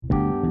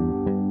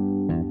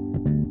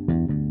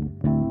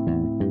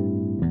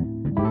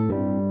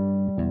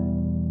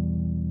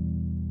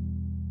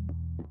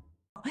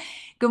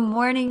Good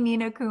morning,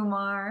 Nina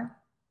Kumar.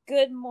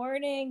 Good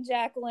morning,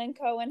 Jacqueline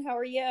Cohen. How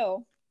are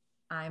you?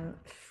 I'm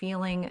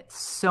feeling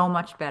so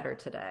much better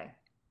today.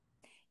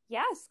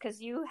 Yes, because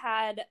you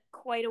had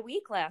quite a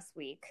week last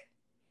week.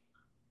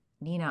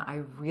 Nina, I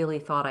really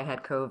thought I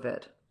had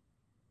COVID.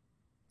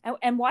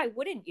 And why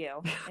wouldn't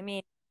you? I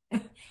mean,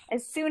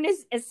 as soon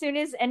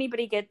as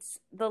anybody gets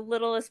the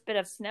littlest bit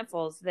of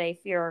sniffles, they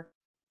fear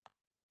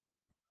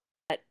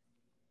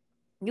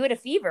you had a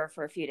fever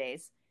for a few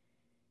days.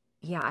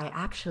 Yeah,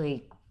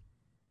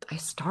 I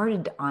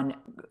started on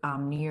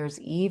New Year's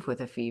Eve with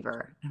a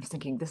fever. I was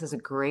thinking this is a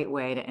great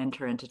way to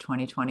enter into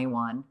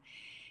 2021.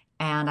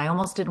 And I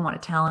almost didn't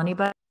want to tell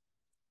anybody.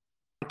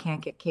 I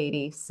can't get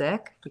Katie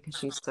sick because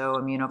she's so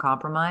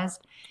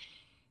immunocompromised.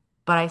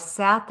 But I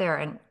sat there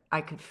and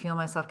I could feel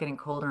myself getting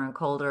colder and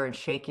colder and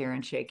shakier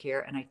and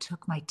shakier. And I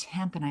took my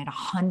temp and I had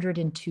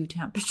 102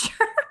 temperature.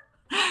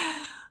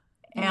 Oh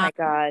And my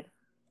God.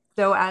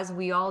 so, as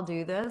we all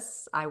do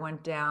this, I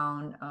went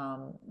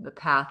down the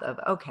path of,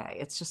 okay,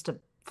 it's just a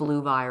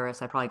flu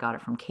virus. I probably got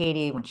it from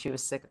Katie when she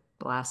was sick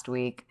last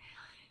week,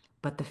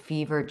 but the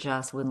fever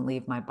just wouldn't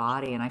leave my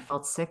body. And I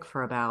felt sick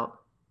for about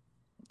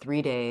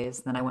 3 days.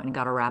 Then I went and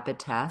got a rapid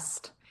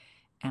test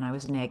and I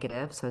was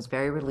negative. So I was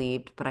very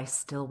relieved, but I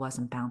still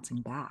wasn't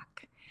bouncing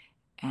back.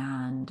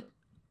 And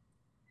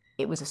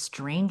it was a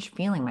strange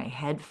feeling. My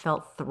head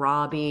felt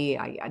throbby.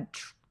 I had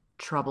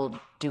trouble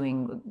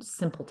doing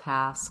simple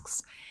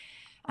tasks.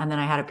 And then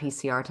I had a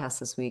PCR test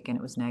this week and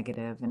it was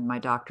negative. And my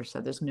doctor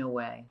said, there's no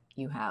way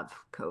you have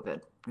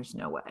COVID. There's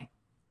no way.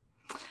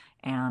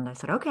 And I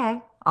said,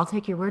 okay, I'll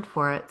take your word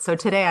for it. So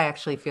today I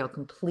actually feel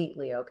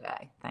completely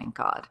okay. Thank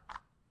God.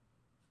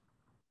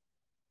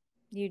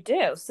 You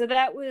do. So but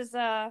that was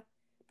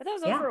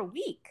Yeah. over a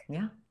week.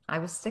 Yeah. I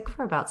was sick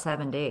for about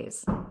 7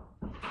 days.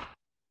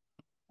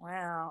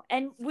 Wow.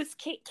 And was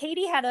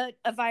Katie had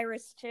a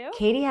virus too?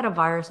 Katie had a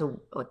virus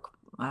like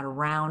at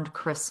around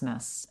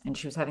Christmas and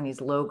she was having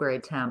these low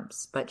grade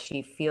temps, but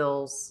she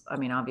feels, I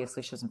mean,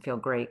 obviously she doesn't feel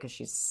great because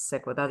she's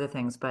sick with other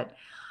things, but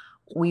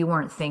we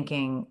weren't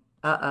thinking,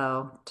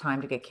 uh-oh,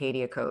 time to get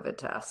Katie a COVID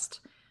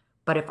test.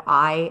 But if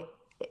I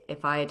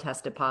had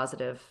tested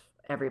positive,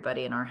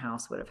 everybody in our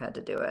house would have had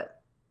to do it.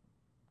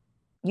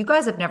 You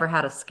guys have never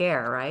had a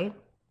scare, right?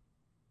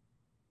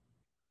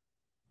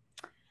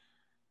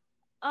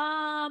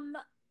 Um,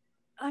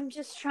 I'm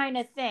just trying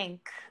to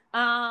think.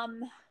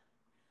 Um,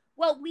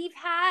 Well, we've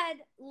had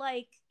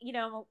like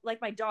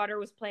my daughter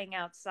was playing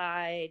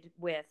outside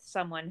with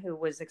someone who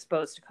was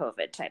exposed to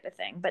COVID type of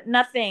thing, but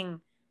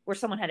nothing where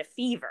someone had a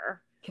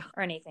fever Yeah.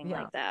 or anything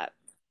Yeah. like that.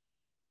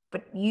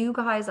 But you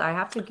guys, I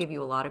have to give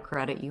you a lot of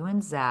credit. You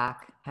and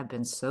Zach have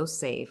been so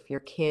safe. Your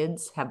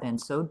kids have been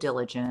so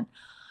diligent.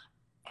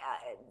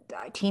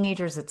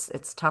 Teenagers,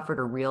 it's tougher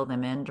to reel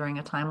them in during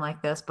a time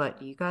like this,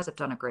 but you guys have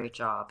done a great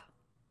job.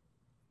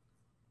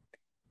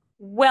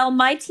 Well,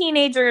 my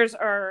teenagers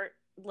are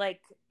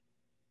like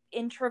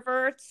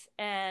introverts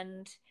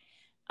and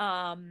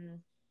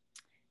um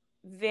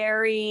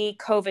very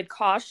COVID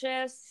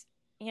cautious,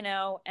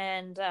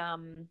 and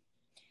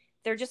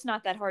they're just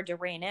not that hard to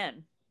rein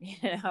in, you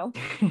know.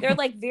 They're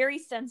like very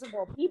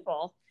sensible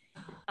people.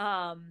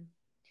 Um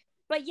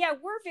but yeah,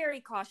 we're very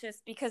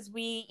cautious because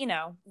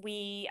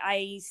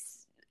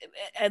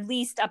at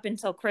least up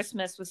until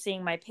Christmas was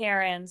seeing my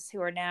parents who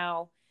are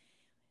now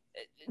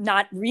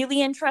not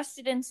really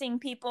interested in seeing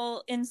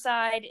people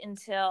inside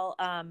until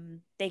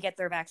they get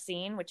their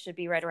vaccine, which should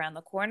be right around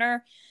the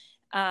corner.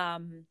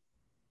 Um,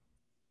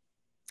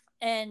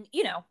 and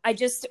I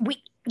just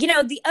we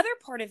the other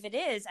part of it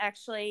is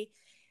actually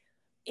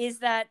is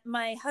that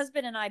my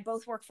husband and I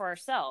both work for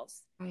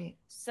ourselves. Right.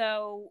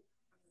 So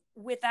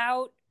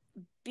without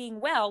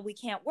being well, we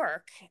can't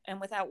work. And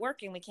without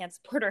working, we can't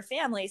support our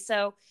family.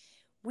 So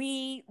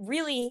we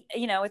really,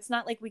 it's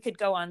not like we could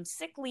go on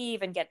sick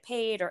leave and get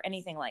paid or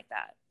anything like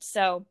that.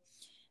 So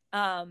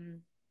um,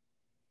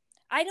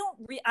 I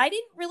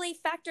didn't really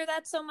factor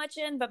that so much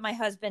in, but my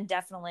husband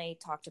definitely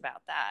talked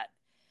about that.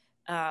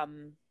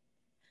 Um,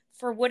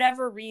 for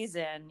whatever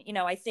reason,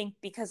 I think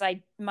because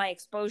my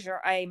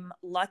exposure, I'm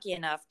lucky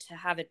enough to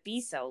have it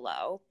be so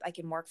low. I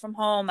can work from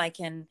home. I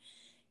can,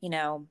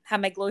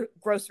 have my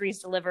groceries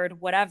delivered,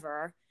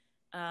 whatever.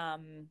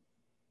 Um,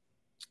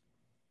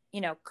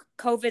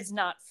 COVID's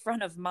not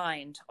front of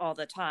mind all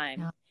the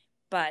time, Yeah.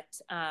 but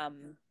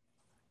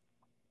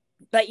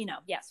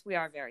yes, we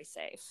are very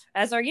safe.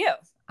 As are you.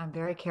 I'm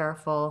very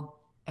careful,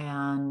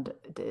 and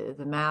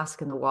the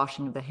mask and the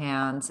washing of the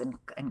hands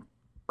and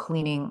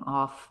cleaning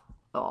off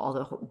all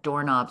the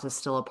doorknobs is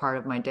still a part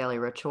of my daily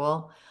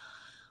ritual.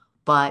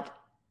 But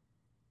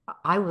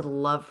I would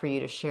love for you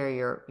to share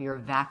your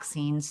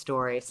vaccine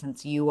story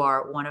since you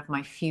are one of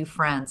my few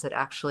friends that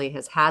actually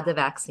has had the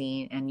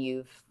vaccine and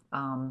you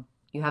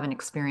haven't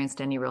experienced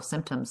any real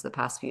symptoms the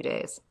past few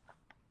days.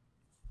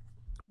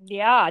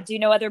 Yeah. Do you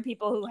know other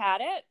people who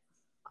had it?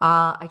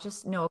 I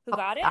just know Who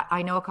got it?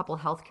 I know a couple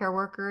healthcare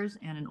workers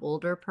and an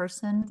older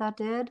person that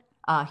did.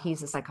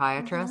 He's a Mm-hmm.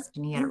 psychiatrist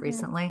and he had it Mm-hmm.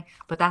 recently,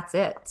 but that's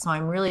it. So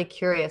I'm really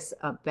curious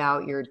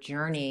about your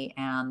journey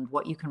and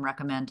what you can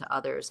recommend to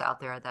others out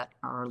there that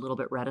are a little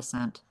bit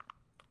reticent.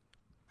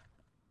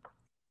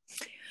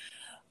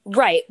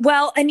 Right.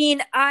 Well, I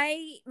mean,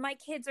 my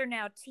kids are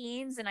now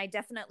teens and I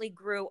definitely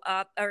grew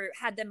up or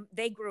had them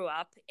they grew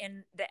up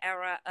in the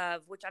era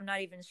of which I'm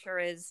not even sure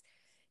is,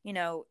 you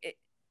know,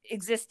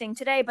 existing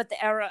today, but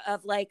the era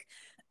of like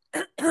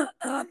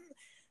um,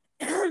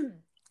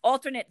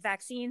 alternate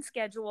vaccine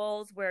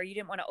schedules where you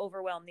didn't want to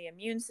overwhelm the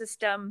immune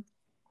system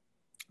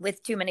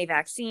with too many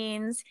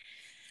vaccines.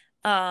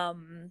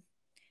 Um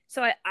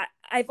so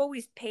I've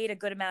always paid a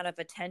good amount of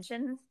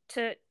attention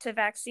to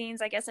vaccines,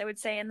 I guess I would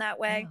say in that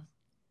way. Yeah.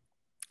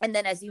 And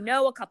then, as you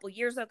know, a couple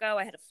years ago,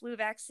 I had a flu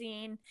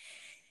vaccine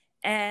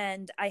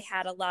and I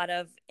had a lot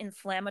of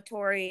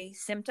inflammatory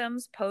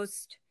symptoms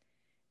post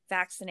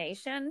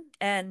vaccination.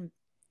 And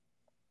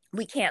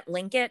we can't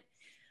link it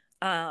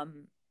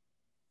um,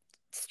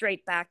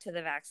 straight back to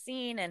the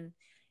vaccine. And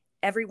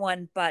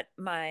everyone but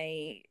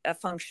my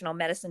functional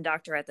medicine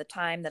doctor at the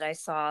time that I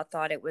saw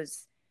thought it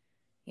was,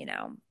 you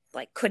know,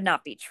 like could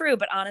not be true.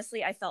 But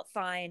honestly, I felt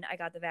fine. I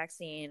got the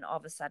vaccine. All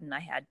of a sudden, I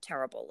had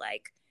terrible,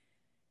 like,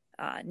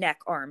 neck,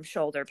 arm,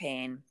 shoulder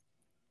pain.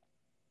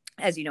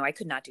 As you know, I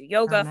could not do I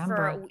yoga for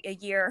remember. a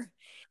year.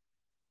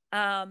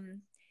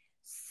 Um,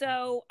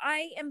 so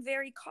I am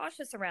very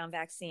cautious around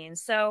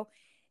vaccines. So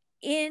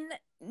in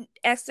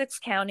Essex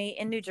County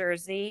in New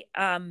Jersey,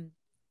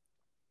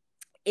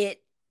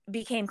 it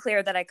became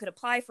clear that I could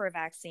apply for a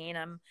vaccine.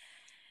 I'm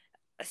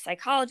a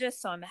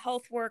psychologist, so I'm a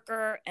health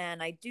worker,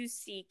 and I do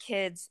see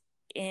kids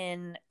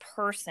in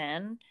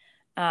person.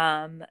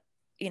 Um,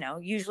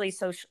 usually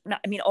social,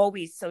 I mean,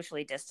 always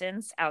socially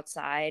distanced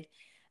outside,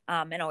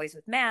 and always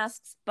with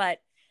masks. But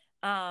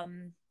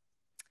um,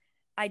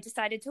 I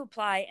decided to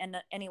apply. And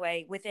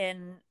anyway,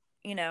 within,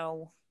 you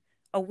know,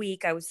 a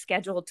week, I was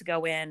scheduled to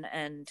go in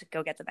and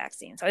go get the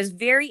vaccine. So I was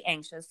very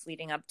anxious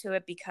leading up to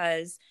it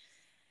because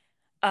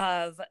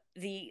of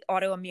the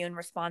autoimmune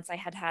response I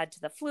had had to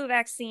the flu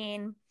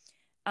vaccine,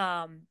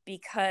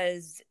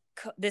 because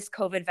this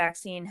COVID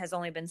vaccine has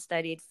only been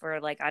studied for,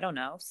 like, I don't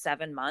know,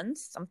 7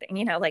 months,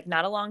 something, like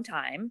not a long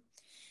time.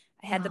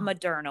 I had the Wow.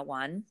 Moderna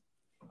one.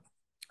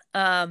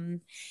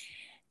 Um,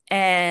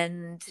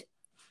 and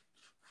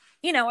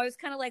I was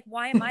kind of like,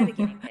 why am I the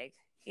guinea pig?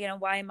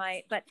 Why am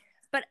I? But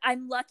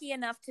I'm lucky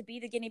enough to be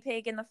the guinea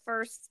pig in the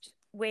first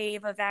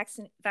wave of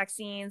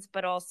vaccines,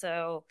 but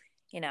also,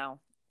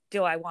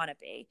 do I want to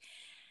be?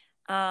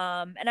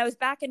 And I was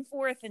back and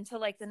forth until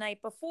like the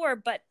night before.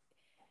 But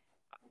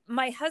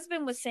my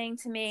husband was saying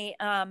to me,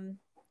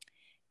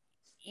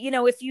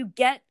 if you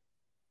get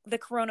the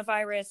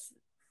coronavirus,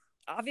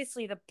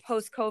 obviously the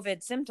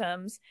post-COVID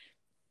symptoms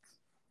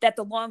that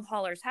the long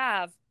haulers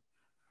have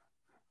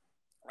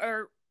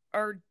are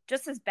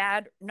just as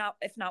bad, not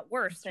if not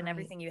worse, That's than right.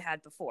 everything you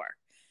had before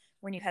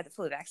when you had the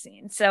flu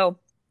vaccine. So,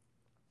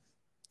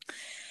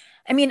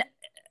 I mean,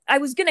 I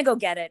was going to go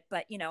get it,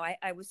 but,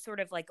 I was sort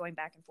of like going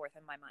back and forth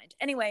in my mind.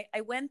 Anyway,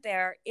 I went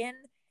there in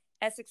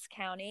Essex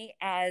County,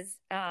 as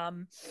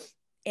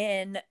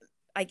in,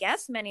 I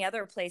guess, many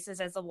other places,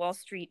 as the Wall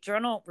Street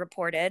Journal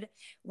reported.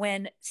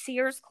 When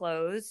Sears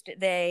closed,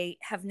 they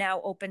have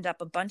now opened up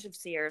a bunch of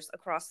Sears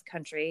across the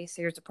country,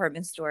 Sears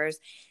department stores,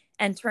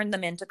 and turned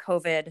them into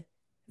COVID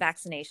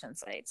vaccination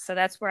sites. So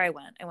that's where I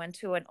went. I went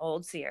to an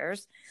old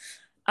Sears.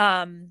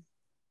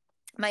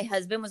 My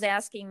husband was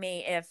asking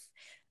me if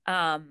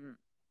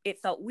it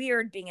felt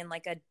weird being in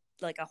like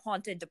a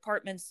haunted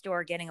department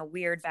store getting a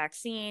weird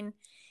vaccine.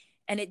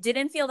 And it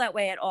didn't feel that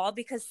way at all,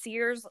 because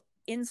Sears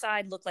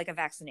inside looked like a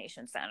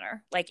vaccination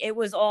center. Like, it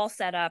was all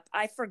set up.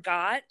 I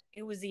forgot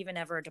it was even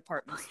ever a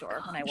department Oh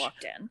store when I my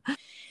walked in. gosh.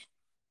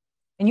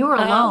 And you were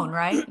alone, Um,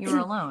 right? You were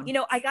alone.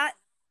 I got,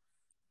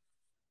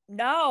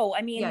 no,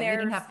 I mean, Yeah, you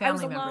didn't have I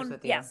was family members alone.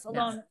 with you. Yes, No.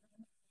 alone.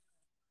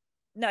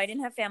 No, I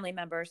didn't have family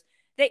members.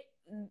 They,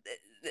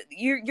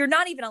 you're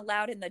not even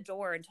allowed in the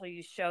door until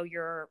you show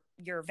your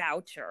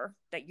voucher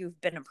that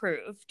you've been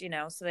approved.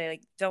 So they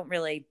like don't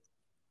really.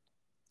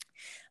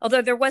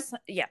 Although there was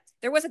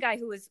a guy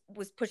who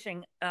was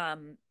pushing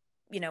an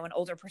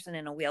older person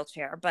in a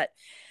wheelchair, but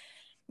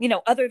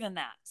other than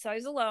that, so I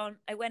was alone.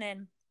 I went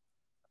in.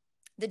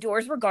 The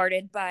doors were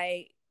guarded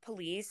by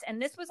police,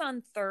 and this was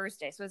on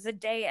Thursday, so it was a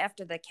day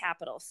after the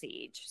Capitol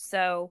siege.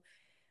 So,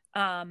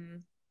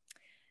 I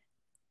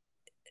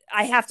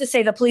have to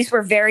say the police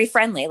were very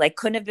friendly, like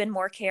couldn't have been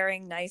more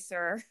caring,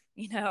 nicer,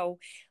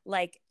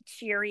 like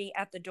cheery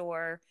at the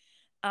door.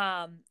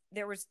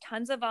 There was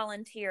tons of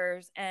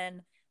volunteers,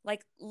 and,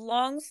 like,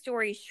 long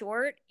story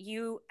short,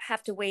 you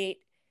have to wait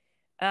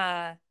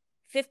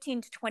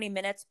 15 to 20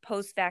 minutes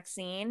post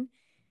vaccine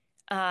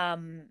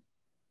to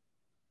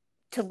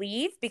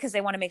leave, because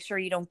they want to make sure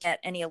you don't get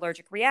any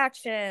allergic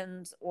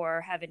reactions or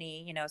have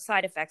any,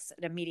 side effects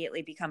that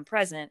immediately become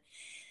present.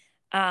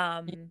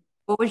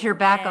 What was your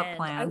backup And I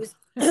plan? was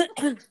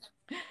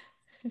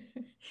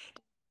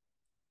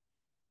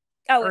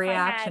oh, A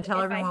reaction.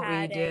 Tell if I everyone what you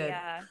had a did.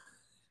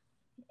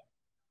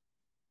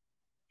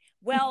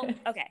 well,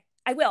 okay.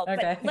 I will,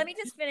 but let Okay. me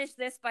just finish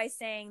this by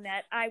saying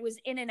that I was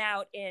in and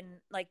out in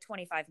like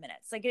 25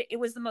 minutes. Like it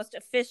was the most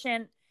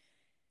efficient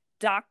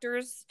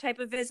doctor's type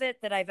of visit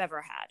that I've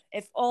ever had.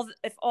 If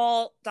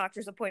all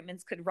doctor's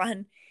appointments could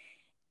run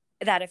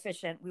that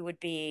efficient, we would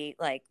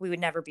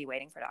never be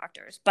waiting for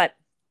doctors. But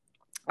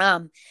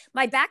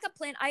my backup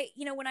plan,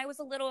 when I was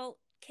a little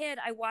kid,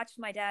 I watched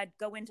my dad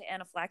go into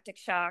anaphylactic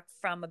shock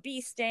from a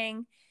bee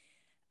sting.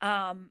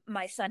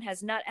 My son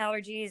has nut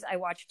allergies. I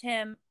watched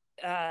him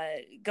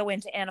go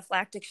into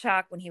anaphylactic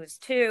shock when he was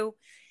 2.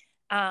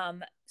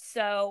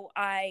 So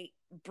I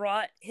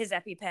brought his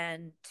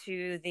EpiPen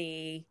to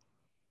the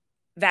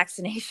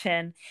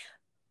vaccination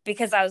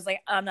because I was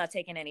like, I'm not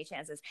taking any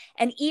chances.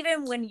 And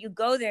even when you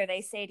go there, they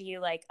say to you,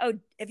 like, oh,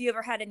 have you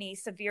ever had any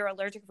severe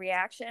allergic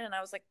reaction? And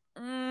I was like,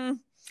 and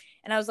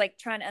I was like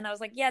and I was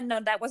like, yeah, no,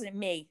 that wasn't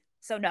me.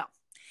 So no,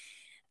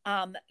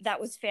 that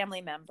was family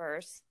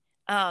members.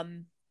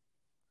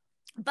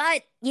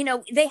 But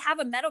they had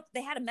a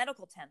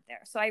medical tent there.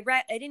 So I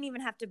didn't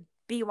even have to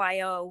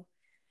BYO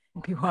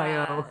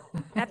BYO.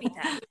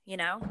 EpiPen,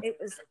 it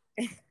was,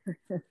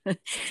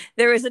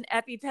 there was an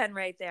EpiPen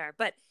right there.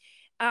 But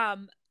a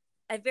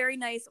very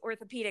nice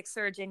orthopedic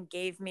surgeon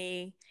gave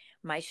me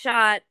my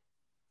shot.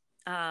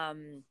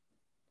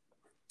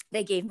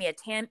 They gave me a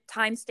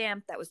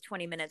timestamp that was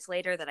 20 minutes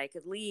later that I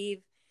could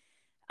leave.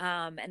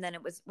 And then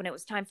when it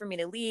was time for me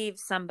to leave,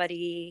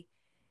 somebody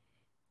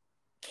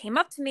came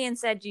up to me and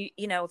said,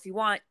 if you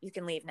want, you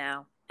can leave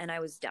now. And I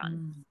was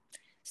done.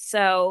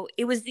 So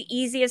it was the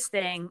easiest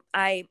thing.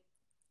 I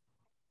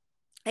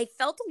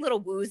felt a little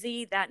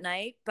woozy that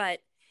night, but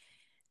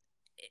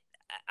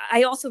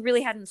I also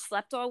really hadn't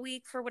slept all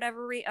week for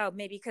whatever reason. Oh,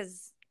 maybe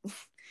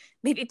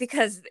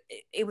because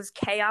it was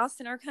chaos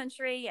in our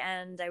country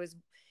and I was,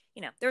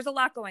 there's a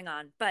lot going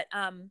on, but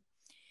I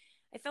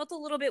felt a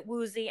little bit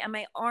woozy and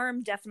my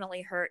arm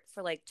definitely hurt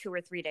for like 2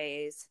 or 3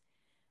 days.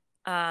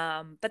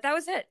 But that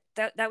was it.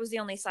 That was the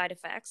only side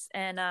effects.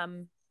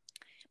 And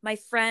my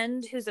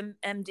friend who's an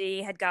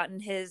MD had gotten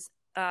his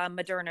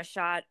Moderna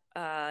shot,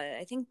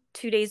 I think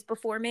 2 days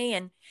before me,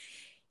 and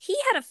he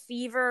had a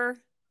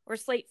fever or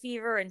slight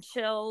fever and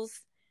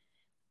chills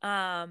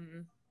for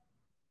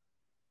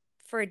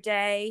a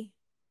day.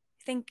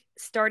 I think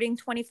starting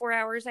 24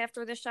 hours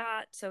after the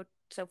shot, so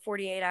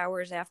 48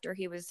 hours after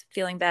he was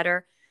feeling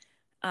better.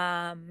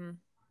 And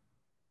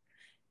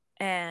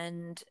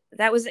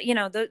that was,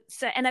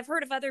 and I've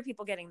heard of other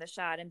people getting the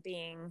shot and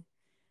being,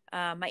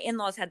 my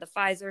in-laws had the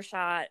Pfizer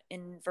shot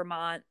in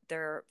Vermont.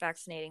 They're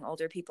vaccinating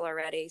older people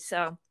already.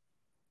 So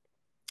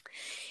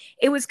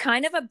it was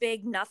kind of a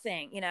big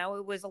nothing,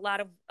 it was a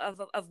lot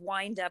of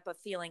wind up of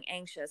feeling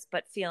anxious,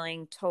 but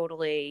feeling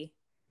totally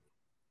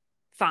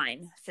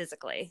fine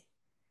physically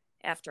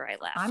after I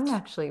I'm left.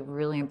 actually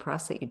really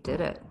impressed that you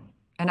did it.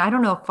 And I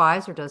don't know if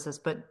Pfizer does this,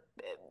 but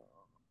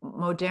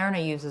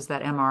Moderna uses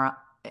that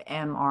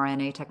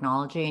mRNA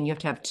technology, and you have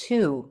to have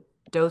 2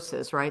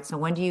 doses, right? So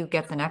when do you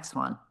get the next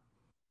one?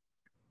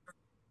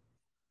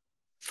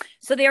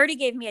 So they already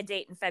gave me a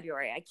date in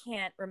February. I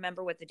can't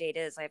remember what the date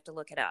is. I have to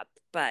look it up.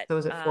 But So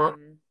is it for?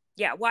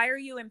 yeah, why are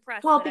you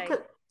impressed Well, that because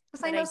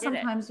I know I did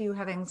it? sometimes you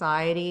have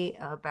anxiety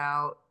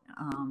about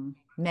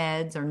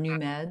meds or new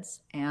meds,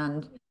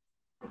 and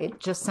it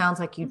just sounds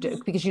like you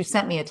do, because you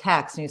sent me a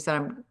text and you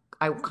said,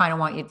 I kind of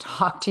want you to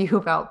talk to you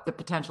about the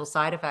potential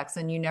side effects,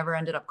 and you never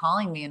ended up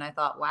calling me. And I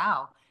thought,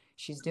 wow,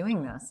 she's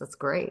doing this. That's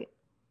great.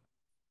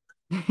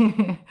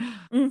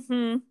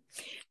 Mm-hmm.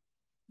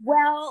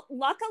 Well,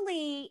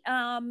 luckily,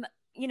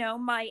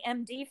 my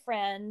MD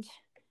friend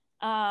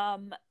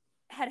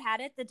had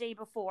it the day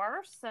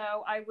before,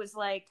 so I was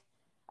like,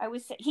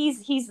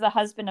 he's the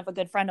husband of a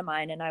good friend of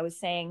mine, and I was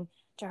saying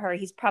to her,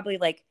 he's probably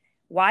like,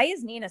 why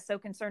is Neena so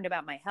concerned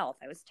about my health?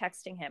 I was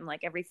texting him like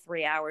every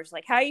 3 hours,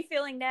 like, how are you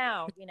feeling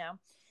now?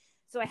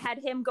 So I had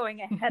him going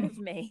ahead of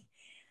me.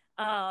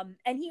 And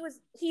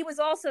he was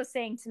also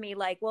saying to me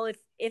like, well,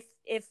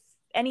 if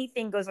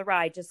anything goes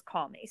awry, just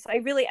call me. So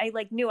I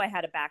like knew I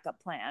had a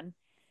backup plan.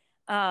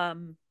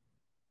 Um,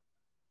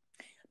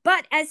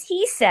 but as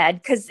he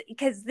said,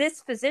 because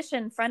this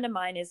physician friend of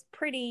mine is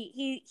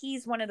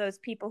he's one of those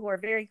people who are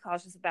very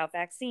cautious about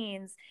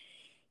vaccines.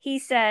 He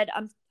said,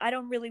 I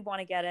don't really want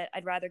to get it.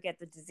 I'd rather get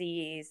the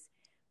disease,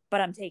 but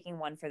I'm taking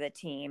one for the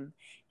team.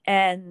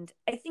 And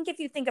I think if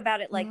you think about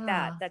it like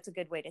that, Yeah. that's a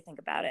good way to think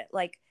about it.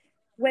 Like,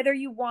 whether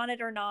you want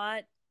it or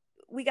not,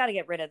 we got to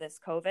get rid of this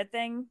COVID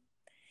thing.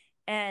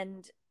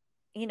 And,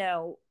 you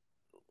know,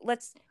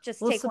 let's just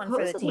Well, take one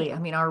for the supposedly, I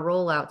team. mean, our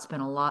rollout's been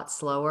a lot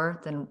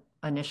slower than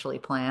initially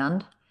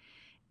planned.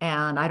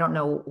 And I don't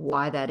know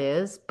why that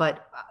is,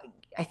 but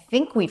I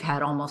think we've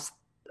had almost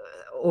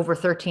over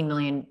 13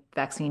 million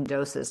vaccine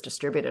doses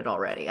distributed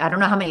already. I don't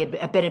know how many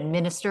have been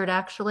administered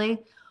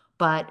actually,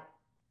 but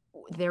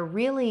they're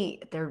really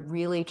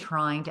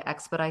trying to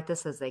expedite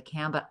this as they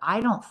can. But I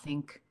don't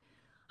think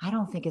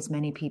as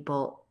many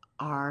people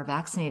are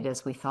vaccinated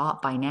as we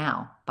thought by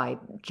now, by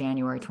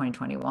January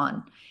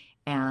 2021.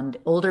 And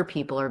older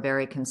people are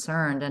very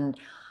concerned. And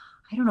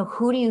I don't know,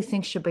 who do you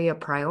think should be a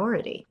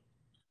priority?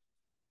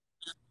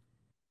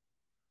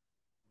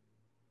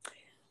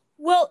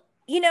 Well,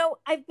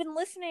 I've been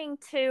listening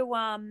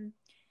to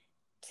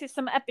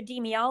some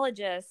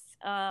epidemiologists.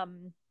 I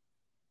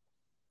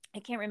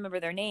can't remember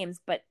their names,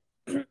 but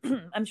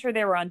I'm sure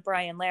they were on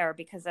Brian Lehrer,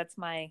 because that's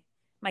my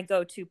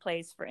go-to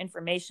place for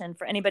information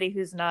for anybody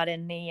who's not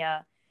in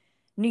the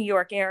New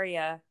York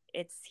area.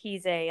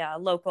 He's a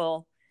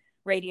local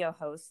radio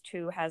host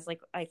who has,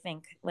 like, I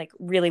think, like,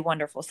 really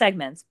wonderful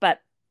segments.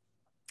 But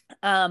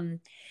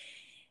um,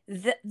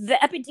 the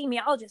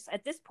epidemiologists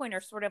at this point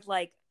are sort of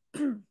like,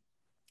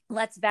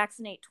 let's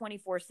vaccinate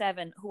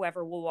 24/7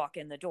 whoever will walk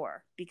in the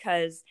door,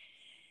 because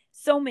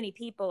so many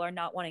people are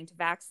not wanting to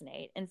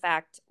vaccinate. In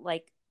fact,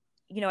 like,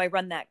 I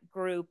run that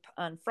group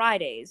on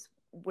Fridays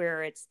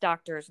where it's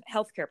doctors and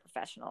healthcare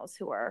professionals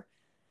who are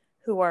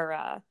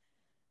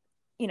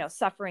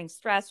suffering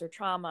stress or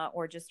trauma,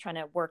 or just trying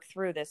to work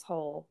through this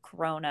whole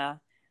corona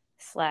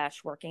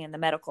 / working in the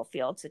medical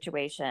field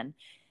situation.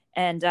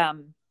 And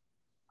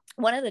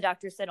one of the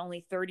doctors said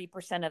only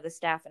 30% of the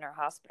staff in her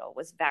hospital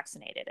was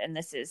vaccinated, and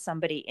this is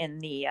somebody in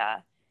the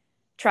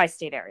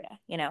tri-state area.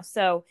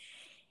 So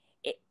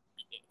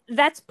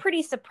that's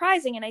pretty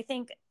surprising. And I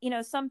think,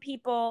 some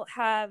people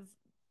have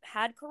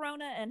had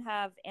corona and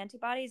have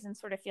antibodies and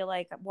sort of feel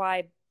like,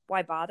 why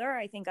bother?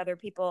 I think other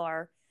people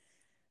are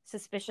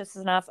suspicious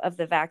enough of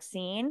the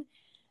vaccine.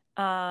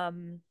 But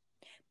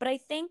I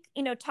think,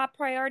 top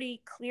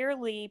priority,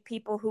 clearly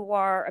people who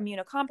are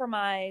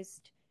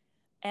immunocompromised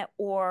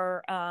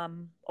or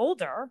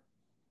older.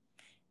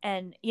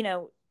 And,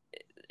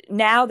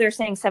 now they're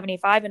saying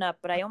 75 and up,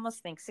 but I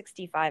almost think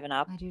 65 and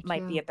up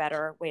might be a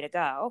better way to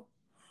go.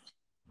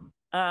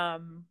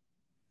 And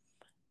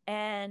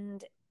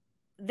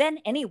then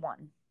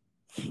anyone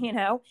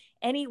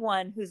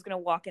who's going to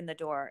walk in the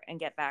door and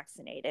get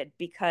vaccinated,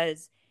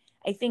 because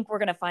I think we're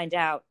going to find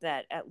out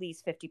that at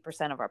least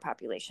 50% of our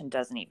population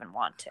doesn't even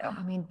want to.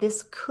 I mean,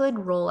 this could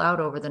roll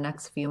out over the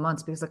next few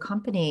months because the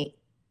company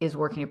is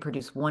working to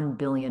produce 1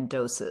 billion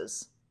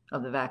doses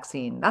of the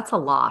vaccine. That's a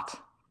lot,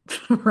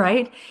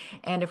 right?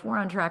 And if we're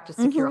on track to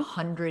secure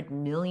 100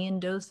 million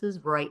doses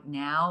right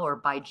now or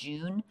by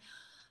June,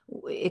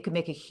 it could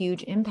make a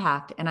huge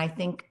impact. And I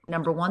think,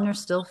 number one, there's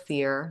still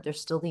fear.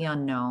 There's still the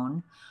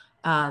unknown.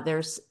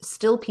 There's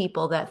still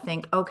people that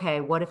think, okay,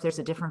 what if there's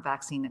a different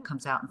vaccine that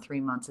comes out in 3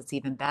 months? It's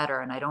even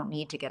better, and I don't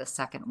need to get a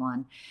second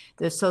one.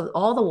 So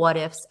all the what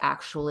ifs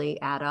actually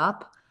add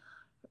up.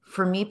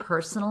 For me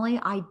personally,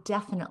 I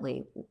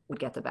definitely would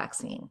get the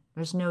vaccine.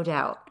 There's no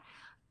doubt.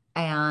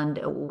 And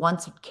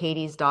once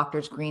Katie's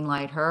doctors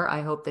greenlight her,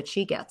 I hope that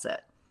she gets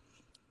it.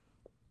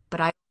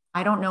 But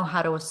I don't know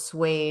how to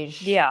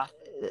assuage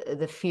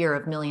the fear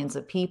of millions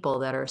of people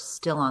that are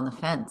still on the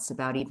fence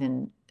about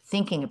even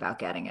thinking about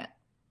getting it.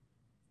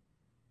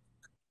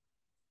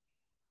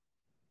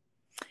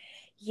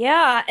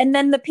 Yeah. And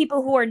then the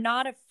people who are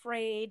not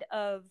afraid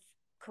of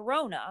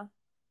corona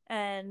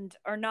and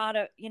are not,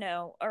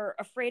 are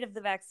afraid of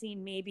the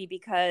vaccine, maybe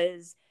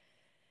because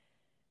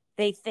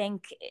they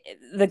think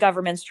the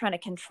government's trying to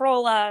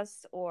control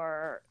us,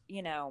 or,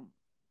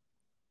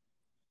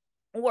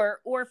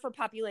 or for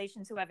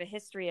populations who have a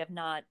history of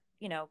not,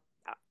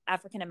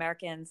 African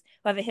Americans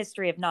who have a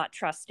history of not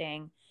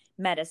trusting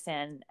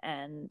medicine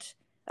and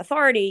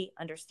authority,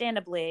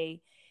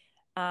 understandably,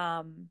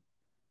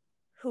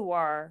 who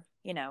are,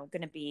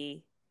 going to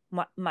be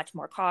much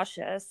more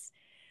cautious.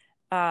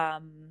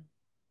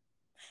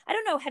 I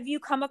don't know. Have you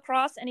come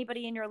across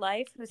anybody in your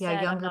life who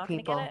said, younger I'm not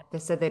people, get it? They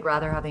said they'd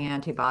rather have the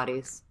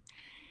antibodies.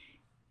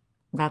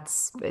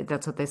 That's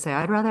what they say.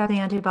 I'd rather have the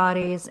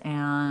antibodies,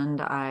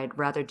 and I'd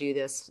rather do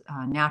this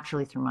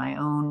naturally through I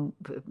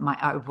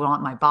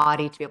want my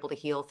body to be able to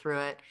heal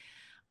through it.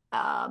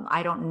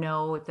 I don't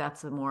know if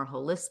that's a more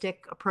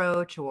holistic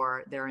approach,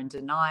 or they're in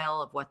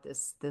denial of what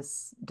this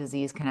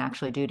disease can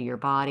actually do to your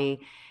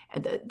body.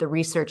 The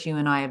research you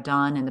and I have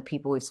done, and the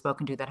people we've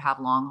spoken to that have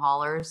long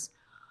haulers,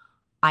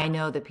 I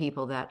know the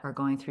people that are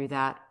going through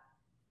that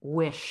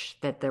wish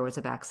that there was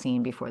a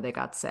vaccine before they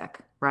got sick,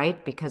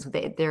 right? Because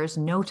there's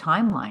no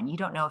timeline. You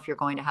don't know if you're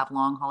going to have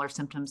long hauler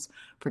symptoms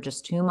for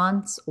just 2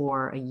 months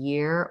or a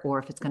year, or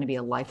if it's going to be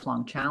a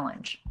lifelong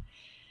challenge.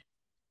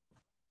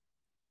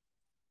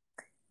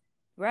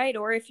 Right.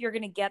 Or if you're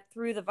going to get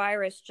through the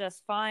virus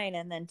just fine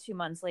and then 2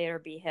 months later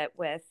be hit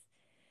with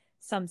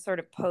some sort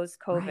of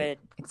post-COVID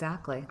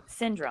exactly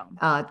syndrome.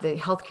 The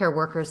healthcare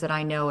workers that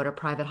I know at a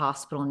private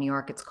hospital in New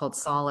York, it's called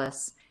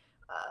Solace.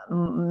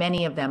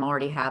 Many of them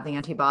already have the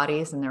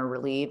antibodies and they're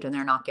relieved and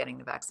they're not getting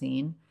the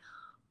vaccine.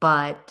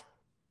 But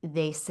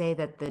they say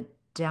that the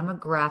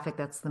demographic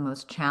that's the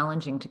most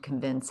challenging to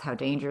convince how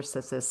dangerous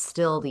this is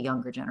still the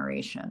younger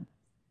generation.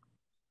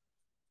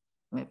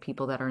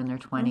 People that are in their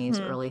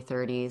 20s, early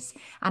 30s.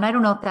 And I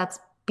don't know if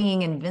that's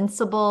being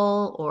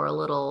invincible or a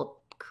little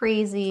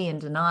crazy in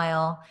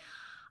denial.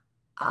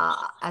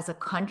 As a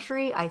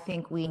country, I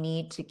think we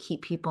need to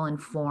keep people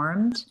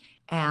informed,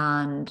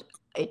 and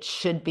it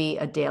should be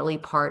a daily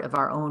part of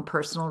our own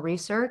personal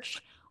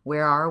research.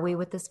 Where are we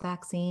with this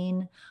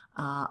vaccine?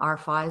 Are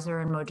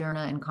Pfizer and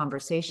Moderna in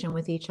conversation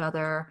with each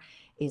other?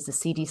 Is the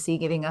CDC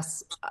giving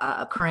us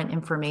current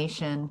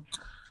information?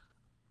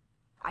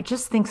 I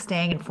just think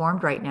staying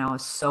informed right now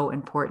is so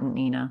important,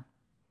 Nina.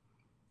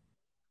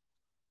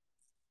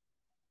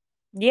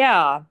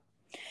 Yeah.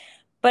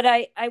 But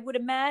I would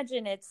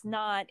imagine it's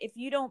not, if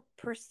you don't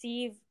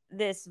perceive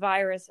this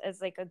virus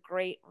as like a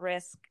great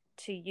risk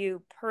to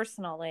you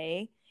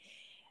personally,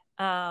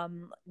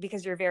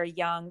 because you're very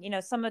young.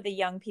 Some of the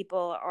young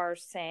people are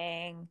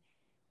saying,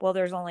 well,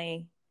 there's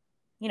only,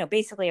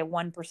 basically a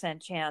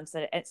 1% chance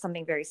that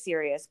something very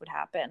serious would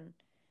happen.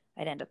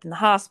 I'd end up in the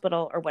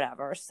hospital or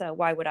whatever. So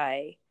why would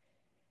I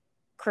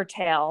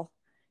curtail,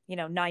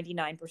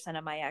 99%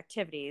 of my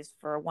activities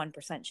for a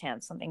 1%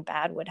 chance something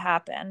bad would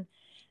happen?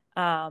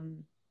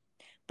 Um,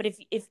 but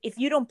if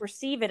you don't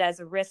perceive it as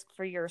a risk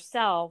for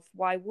yourself,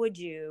 why would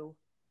you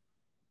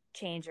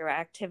change your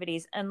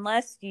activities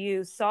unless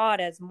you saw it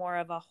as more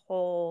of a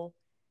whole,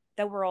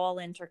 that we're all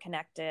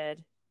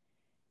interconnected,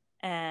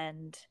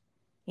 and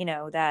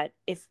that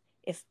if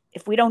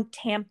we don't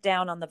tamp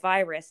down on the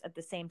virus at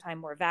the same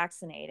time we're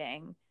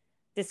vaccinating,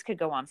 this could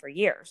go on for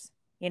years.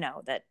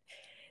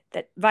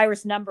 That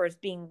virus numbers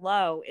being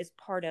low is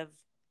part of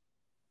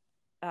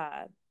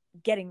uh,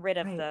 getting rid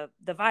of Right,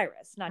 the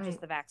virus, not right.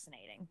 just the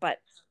vaccinating, but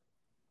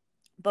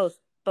both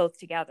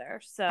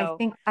together. So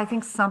I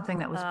think something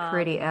that was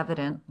pretty um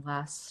evident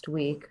last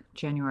week,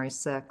 January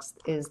 6th,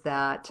 is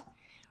that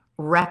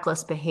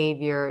reckless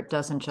behavior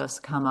doesn't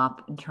just come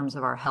up in terms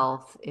of our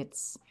health.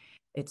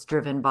 It's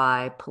driven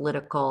by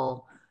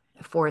political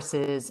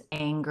forces,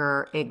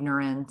 anger,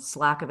 ignorance,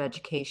 lack of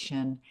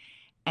education.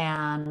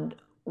 And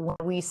when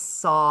we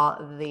saw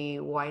the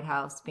White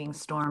House being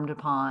stormed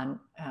upon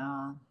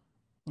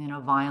in a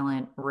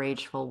violent,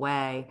 rageful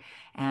way,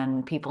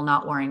 and people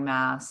not wearing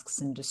masks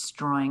and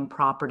destroying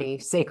property,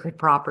 sacred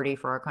property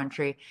for our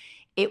country,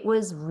 it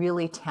was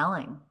really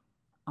telling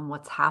on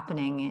what's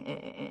happening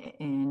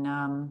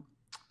in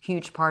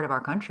huge part of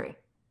our country,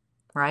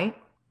 right?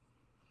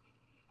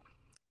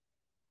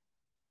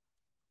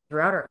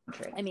 Throughout our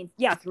country. I mean,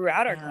 yeah,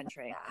 throughout our And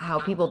country. how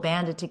people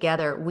banded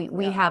together.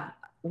 Yeah.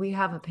 We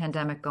have a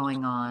pandemic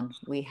going on.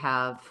 We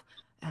have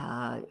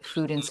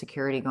food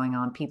insecurity going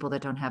on. People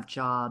that don't have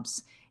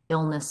jobs,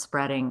 illness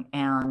spreading,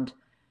 and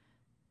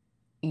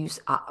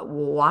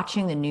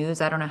watching the news.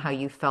 I don't know how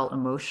you felt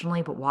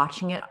emotionally, but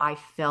watching it, I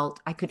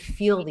could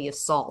feel the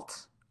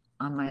assault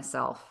on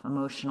myself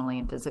emotionally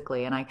and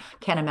physically, and I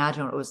can't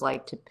imagine what it was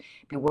like to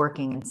be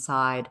working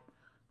inside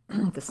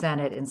the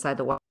Senate, inside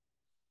the White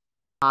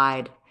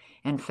House,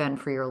 and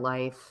fend for your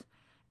life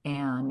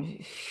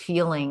and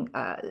feeling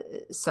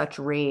such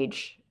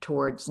rage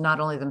towards not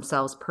only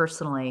themselves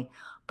personally,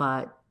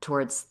 but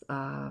towards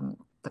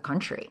the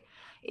country.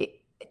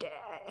 It,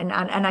 and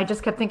I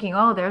just kept thinking,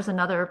 oh, there's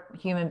another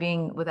human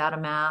being without a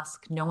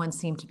mask. No one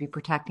seemed to be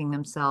protecting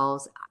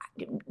themselves.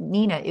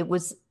 Nina, it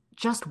was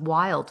just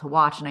wild to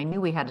watch. And I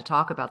knew we had to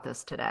talk about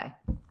this today.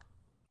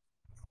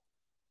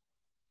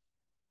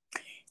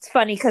 It's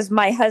funny because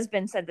my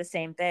husband said the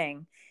same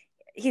thing.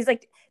 He's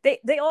like,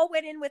 they all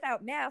went in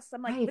without masks.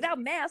 I'm like, Right, without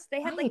masks,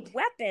 they had like right.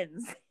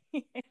 weapons.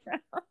 you know?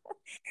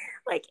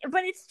 Like,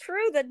 but it's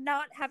true that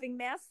not having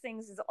mask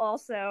things is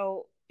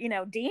also,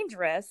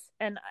 dangerous.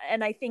 And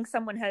I think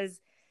someone has,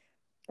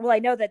 well, I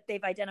know that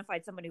they've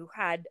identified someone who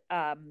had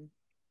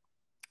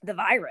the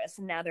virus,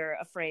 and now they're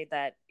afraid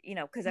that,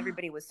 because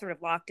everybody was sort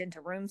of locked into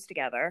rooms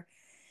together,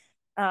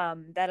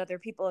 that other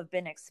people have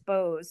been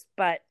exposed.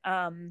 But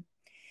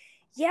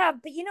yeah,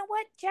 but you know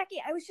what,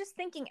 Jackie, I was just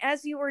thinking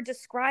as you were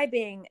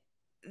describing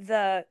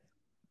the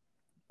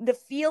the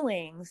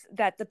feelings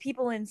that the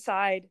people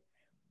inside,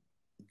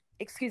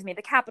 excuse me,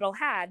 the Capitol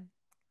had,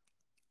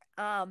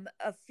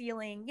 of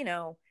feeling,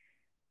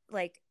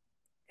 like,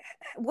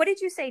 what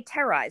did you say,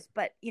 terrorized,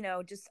 but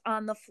just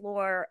on the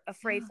floor,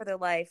 afraid for their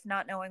life,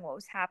 not knowing what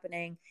was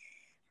happening.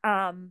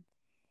 um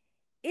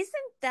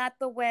isn't that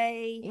the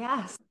way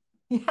Yes,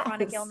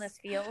 chronic yes. illness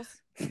feels?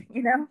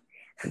 you know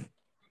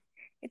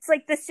it's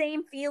like the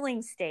same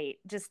feeling state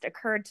just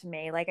occurred to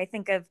me. Like, I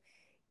think of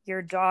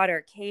your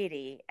daughter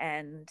Katie,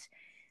 and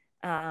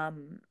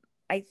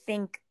I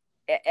think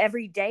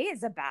every day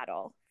is a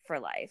battle for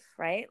life,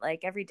 right?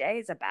 Like, every day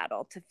is a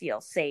battle to feel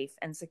safe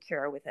and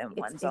secure within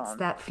one's It's own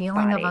that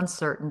feeling of body.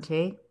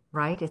 uncertainty,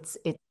 right? It's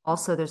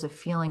also there's a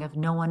feeling of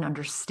no one Mm-hmm.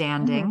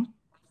 understanding.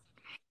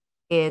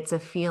 It's a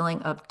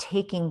feeling of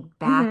taking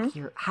Mm-hmm. back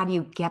your, how do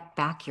you get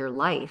back your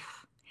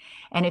life?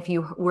 And if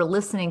you were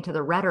listening to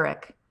the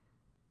rhetoric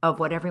of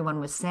what everyone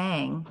was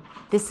saying,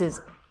 this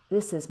is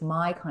this is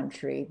my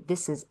country.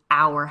 This is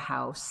our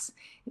house.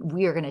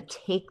 We are going to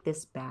take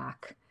this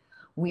back.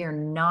 We are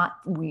not,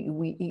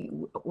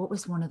 what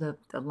was one of the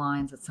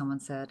lines that someone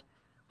said?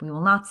 We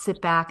will not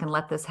sit back and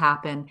let this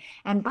happen.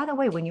 And by the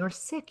way, when you're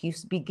sick, you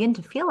begin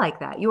to feel like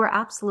that. You are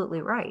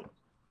absolutely right.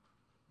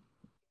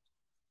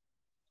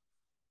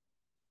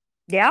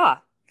 Yeah.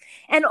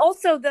 And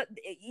also,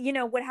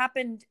 what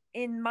happened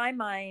in my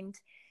mind,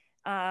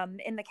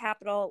 in the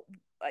Capitol,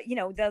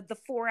 the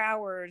 4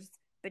 hours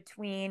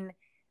between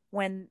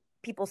when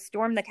people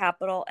stormed the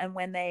Capitol and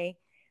when they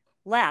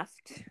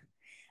left.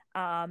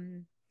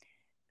 um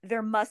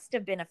there must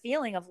have been a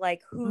feeling of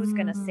like, who's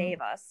going to Mm,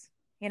 save us?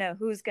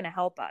 who's going to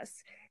help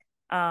us?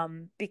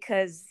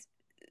 Because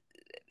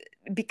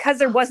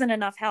there wasn't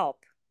enough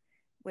help,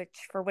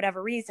 which for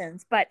whatever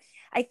reasons. But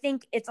I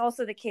think it's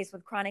also the case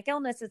with chronic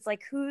illness. It's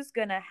like, who's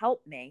going to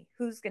help me?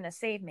 Who's going to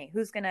save me?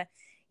 Who's going to,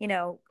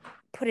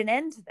 put an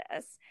end to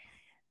this?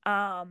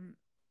 And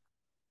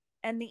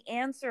the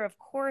answer, of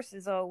course,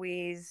 is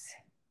always,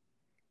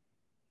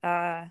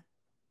 uh,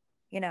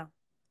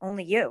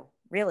 only you,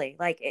 really.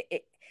 Like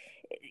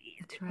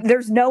Right.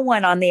 there's no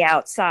one on the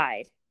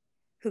outside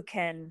who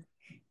can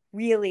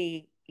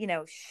really,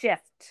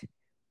 shift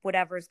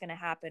whatever's going to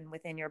happen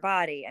within your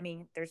body. I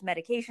mean, there's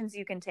medications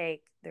you can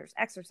take, there's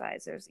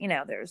exercise, there's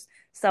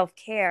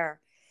self-care.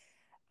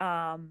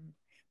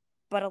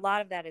 But a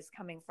lot of that is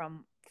coming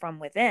from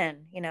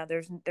within.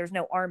 There's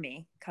no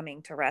army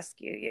coming to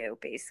rescue you,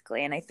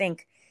 basically. And I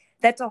think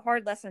that's a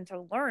hard lesson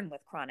to learn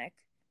with chronic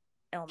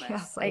illness.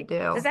 Yes, I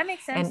do. Does that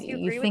make sense? And Do you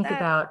you agree with think that?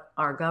 about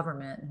our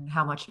government and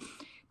how much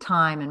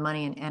time and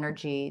money and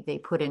energy they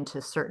put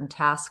into certain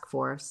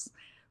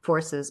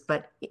forces.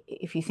 But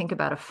if you think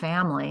about a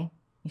family,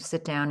 you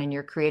sit down and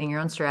you're creating your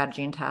own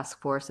strategy and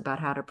task force about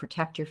how to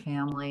protect your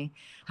family,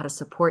 how to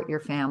support your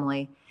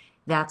family.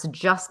 That's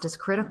just as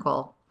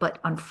critical. But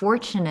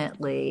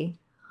unfortunately,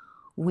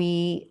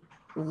 we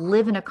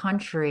live in a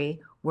country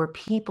where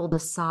people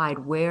decide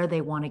where they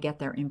want to get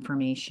their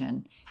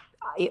information.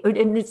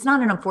 And it's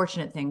not an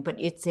unfortunate thing, but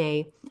it's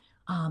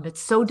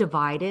so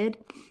divided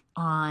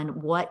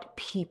on what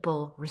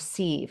people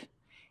receive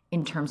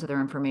in terms of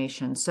their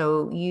information.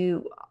 So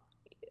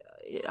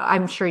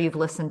I'm sure you've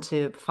listened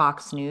to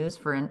Fox News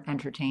for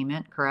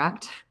entertainment,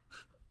 correct?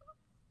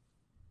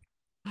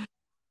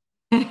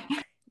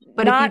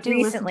 But if you Not do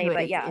listen recently, to it,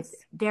 but it's yes.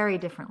 very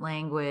different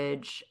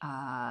language,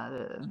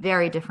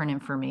 very different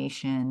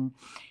information,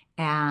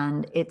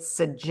 and it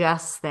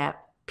suggests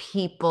that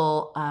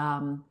people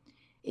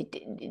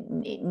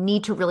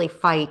need to really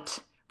fight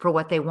for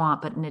what they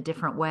want, but in a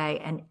different way.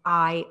 And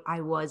I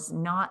was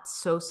not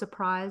so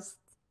surprised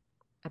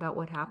about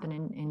what happened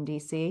in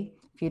DC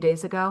a few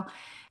days ago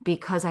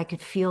because I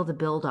could feel the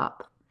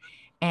buildup.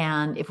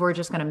 And if we're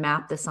just going to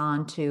map this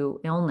on to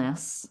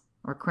illness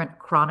or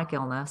chronic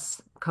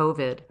illness,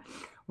 COVID,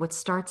 what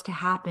starts to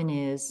happen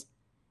is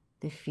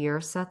the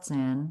fear sets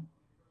in,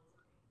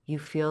 you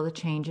feel the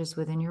changes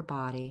within your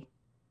body,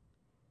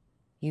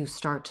 you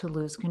start to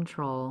lose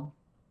control,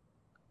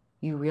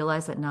 you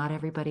realize that not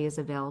everybody is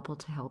available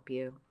to help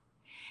you,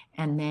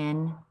 and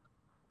then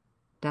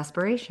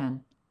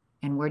desperation.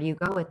 And where do you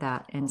go with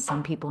that? And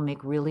some people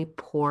make really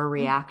poor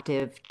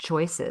reactive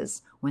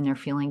choices when they're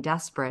feeling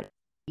desperate.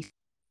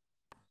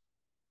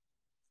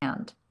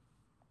 And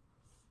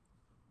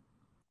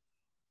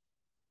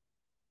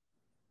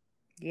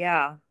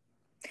Yeah.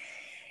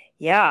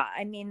 Yeah.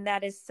 I mean,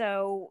 that is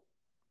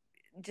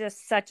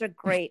just such a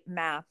great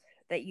map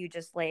that you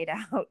just laid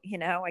out.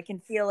 I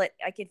can feel it.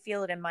 I can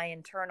feel it in my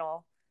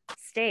internal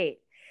state.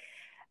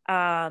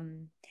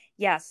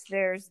 Yes,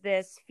 there's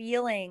this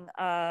feeling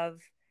of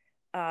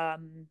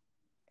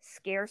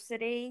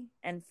scarcity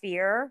and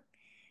fear,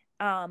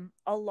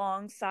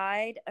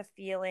 alongside a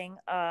feeling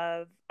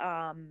of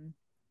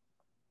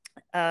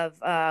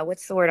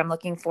what's the word I'm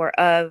looking for,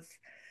 of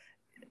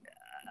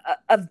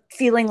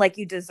feeling like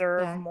you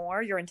deserve yeah.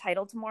 more, you're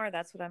entitled to more.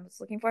 That's what I was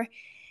looking for.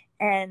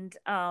 And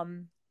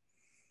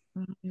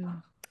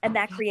and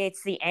that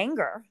creates the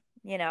anger.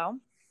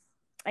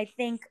 I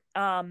think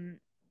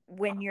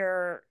when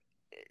you're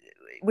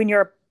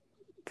a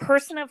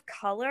person of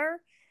color,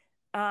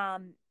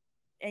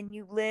 and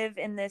you live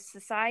in this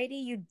society,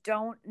 you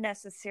don't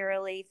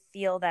necessarily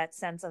feel that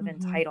sense of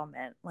Mm-hmm.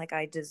 entitlement, like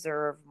I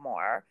deserve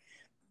more,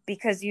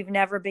 because you've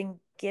never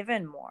been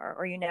given more,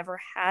 or you never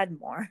had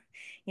more,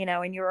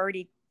 and you're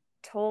already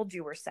told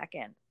you were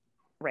second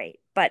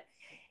rate. But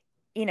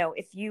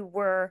if you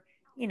were,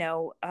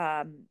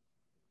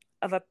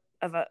 of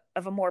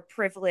a more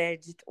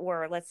privileged,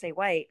 or let's say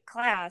white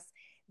class,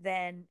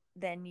 then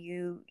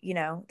you're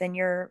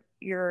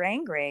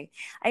angry.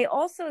 I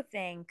also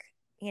think,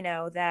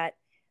 that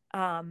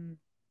I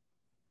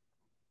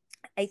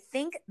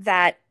think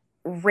that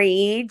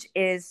rage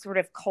is sort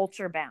of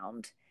culture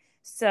bound.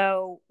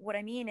 So what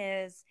I mean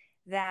is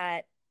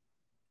that,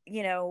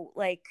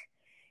 like,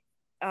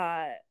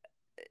 uh,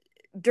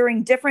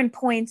 during different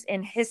points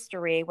in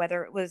history,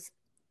 whether it was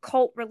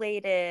cult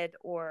related,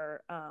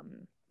 or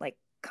like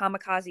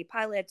kamikaze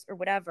pilots or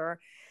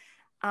whatever,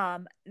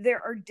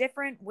 there are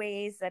different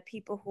ways that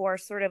people who are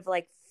sort of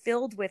like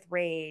filled with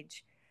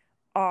rage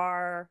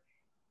are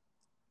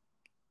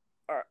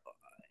are,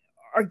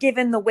 are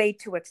given the way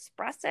to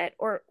express it,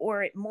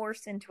 or it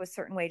morphs into a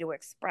certain way to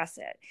express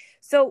it.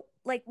 So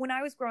like when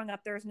I was growing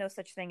up, there was no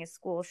such thing as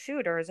school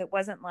shooters. It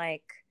wasn't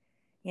like,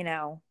 you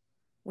know,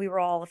 we were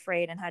all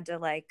afraid and had to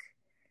like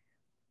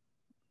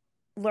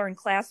learn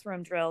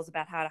classroom drills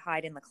about how to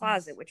hide in the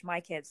closet, which my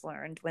kids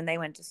learned when they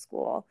went to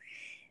school.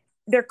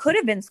 There could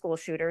have been school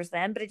shooters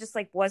then, but it just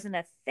like wasn't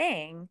a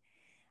thing.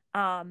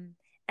 And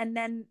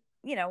then,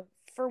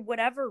 for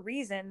whatever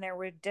reason, there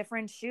were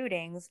different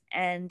shootings,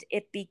 and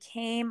it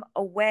became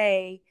a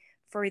way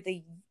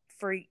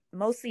for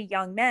mostly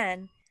young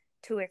men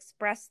to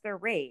express their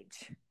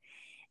rage.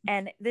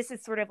 And this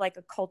is sort of like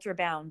a culture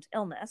bound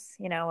illness,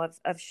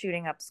 of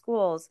shooting up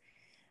schools,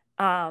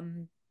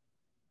 or,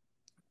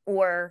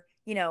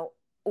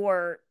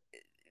 or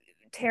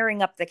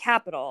tearing up the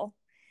Capitol,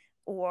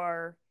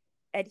 or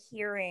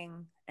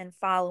adhering and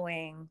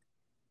following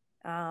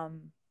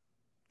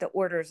the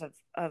orders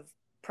of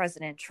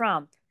President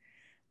Trump.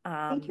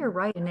 I think you're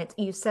right. And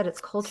you said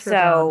it's culture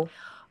bound. So,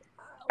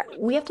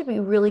 We have to be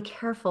really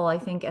careful, I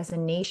think, as a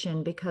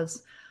nation,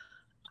 because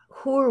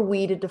who are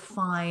we to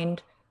define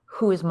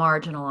who is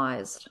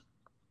marginalized,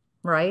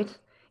 right?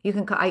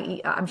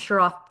 I'm sure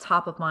off the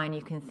top of mind,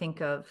 you can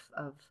think of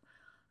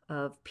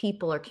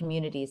people or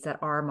communities that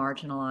are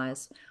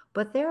marginalized,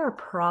 but there are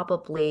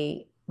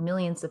probably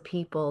millions of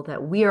people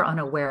that we are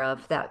unaware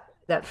of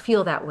that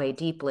feel that way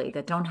deeply,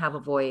 that don't have a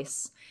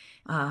voice,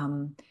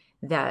 um,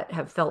 that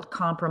have felt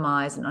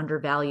compromised and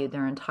undervalued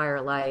their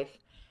entire life,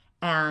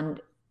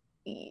 and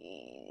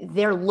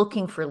they're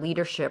looking for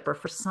leadership or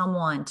for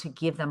someone to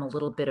give them a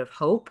little bit of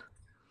hope.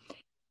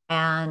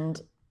 And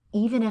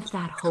even if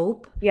that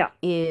hope yeah.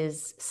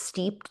 is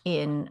steeped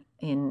in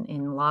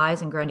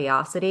lies and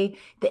grandiosity,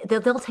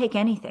 they'll take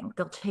anything.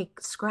 They'll take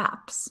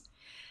scraps.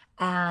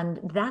 And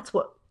that's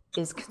what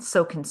is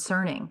so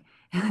concerning,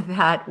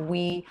 that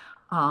we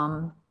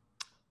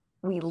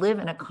live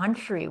in a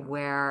country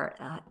where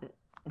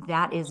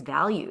that is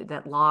valued,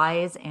 that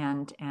lies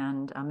and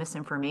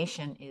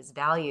misinformation is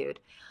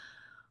valued.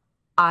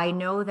 I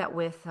know that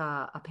with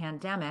a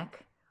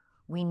pandemic,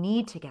 we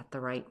need to get the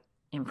right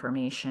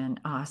information.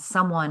 I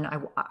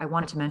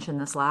wanted to mention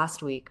this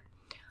last week.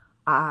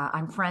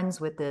 I'm friends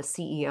with the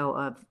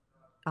CEO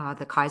of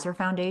the Kaiser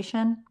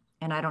Foundation,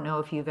 and I don't know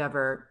if you've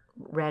ever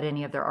read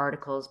any of their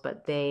articles,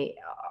 but they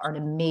are an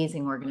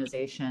amazing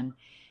organization,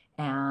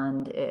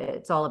 and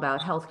it's all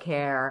about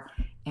healthcare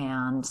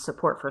and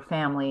support for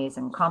families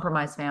and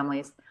compromised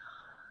families.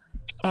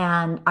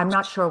 And I'm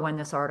not sure when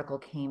this article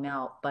came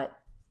out, but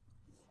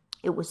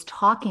it was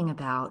talking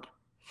about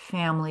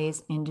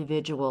families,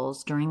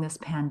 individuals during this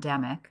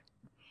pandemic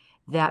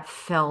that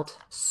felt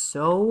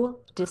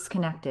so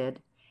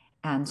disconnected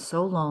and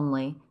so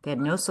lonely. They had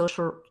no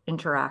social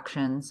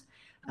interactions.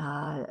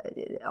 Were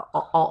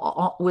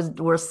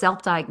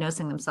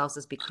self-diagnosing themselves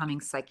as becoming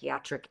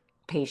psychiatric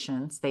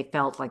patients. They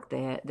felt like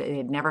they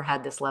had never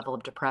had this level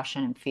of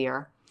depression and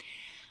fear.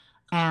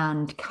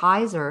 And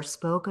Kaiser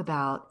spoke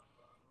about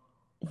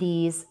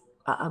these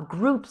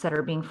groups that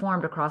are being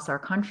formed across our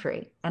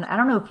country. And I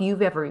don't know if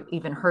you've ever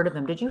even heard of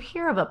them. Did you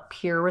hear of a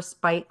peer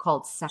respite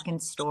called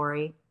Second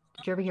Story?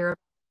 Did you ever hear of it?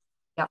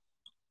 Yep.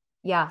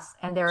 Yes.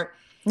 And they're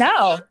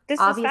No, this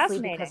is obviously,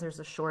 because fascinating. there's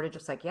a shortage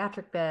of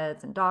psychiatric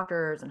beds and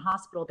doctors and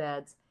hospital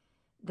beds,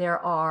 there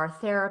are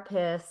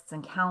therapists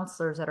and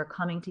counselors that are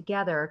coming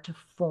together to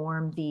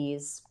form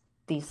these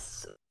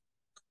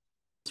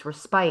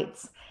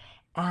respites,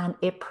 and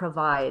it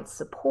provides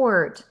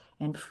support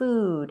and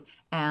food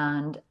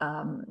and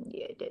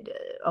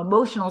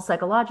emotional,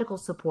 psychological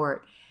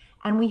support.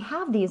 And we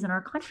have these in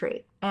our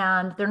country,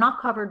 and they're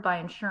not covered by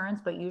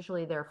insurance, but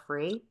usually they're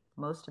free.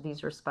 Most of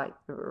these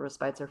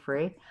respites are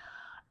free.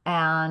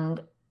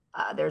 And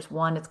there's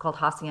one, it's called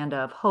Hacienda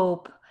of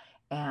Hope,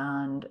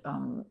 and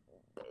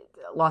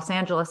Los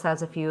Angeles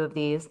has a few of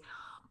these.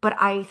 But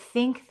I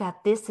think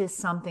that this is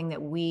something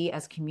that we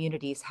as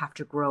communities have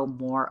to grow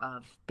more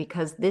of,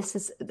 because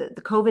the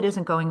COVID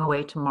isn't going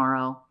away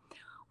tomorrow.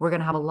 We're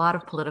going to have a lot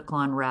of political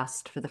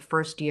unrest for the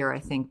first year. I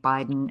think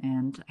Biden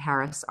and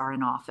Harris are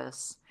in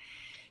office.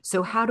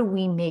 So how do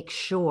we make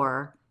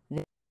sure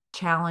that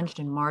challenged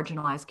and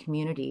marginalized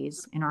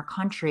communities in our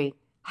country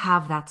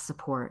have that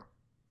support?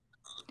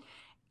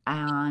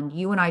 And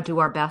you and I do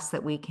our best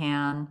that we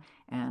can,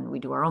 and we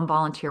do our own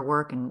volunteer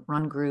work and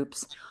run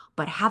groups,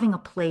 but having a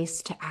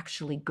place to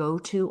actually go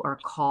to or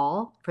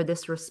call for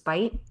this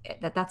respite,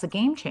 that's a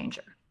game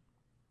changer.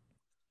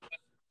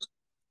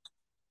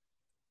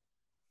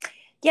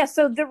 Yeah,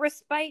 so the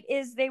respite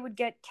is they would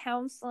get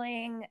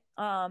counseling,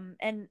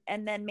 and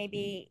then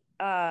maybe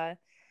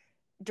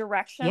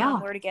direction on Yeah,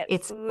 where to get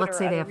it's, food let's or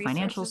say they other have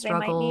financial resources they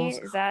might need.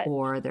 struggles, Is that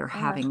or they're uh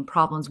having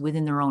problems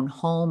within their own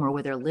home or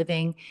where they're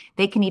living.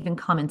 They can even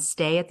come and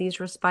stay at these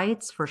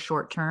respites for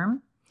short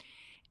term.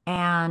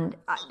 And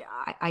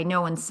I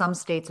know in some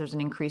states there's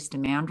an increased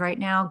demand right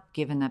now,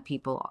 given that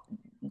people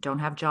don't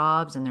have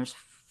jobs and there's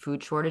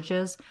food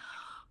shortages.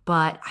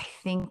 But I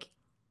think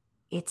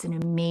it's an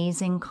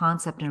amazing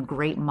concept and a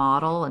great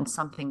model, and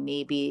something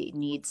maybe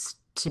needs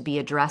to be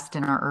addressed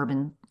in our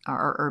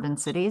urban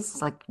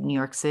cities like New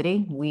York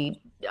City.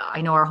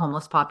 I know our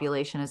homeless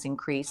population has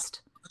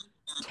increased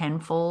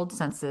tenfold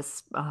since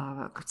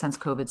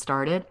COVID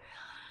started,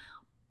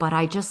 but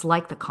I just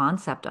like the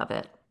concept of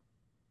it.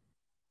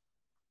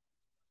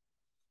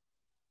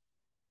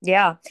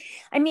 Yeah.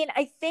 I mean,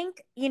 I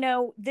think,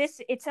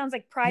 it sounds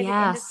like private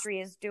Yes. industry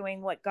is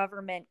doing what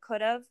government could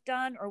have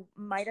done or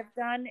might have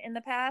done in the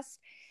past,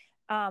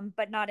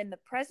 but not in the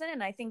present.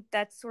 And I think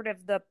that's sort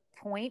of the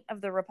point of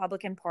the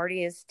Republican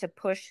Party, is to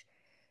push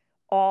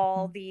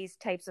all these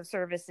types of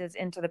services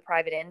into the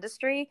private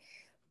industry,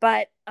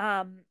 but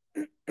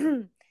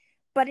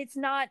but it's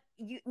not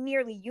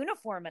nearly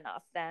uniform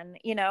enough then,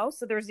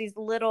 so there's these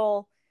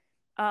little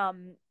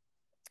um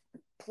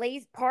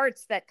place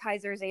parts that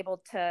Kaiser is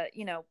able to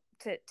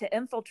to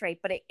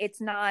infiltrate, but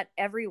it's not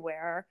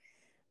everywhere.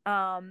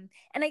 And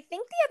I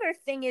think the other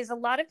thing is a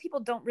lot of people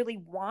don't really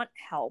want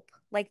help.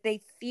 Like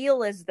they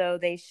feel as though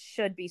they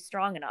should be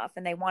strong enough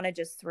and they want to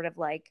just sort of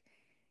like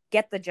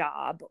get the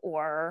job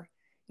or,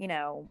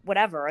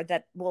 whatever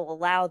that will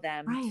allow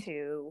them Right.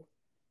 to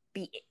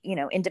be,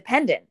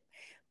 independent.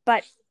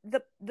 But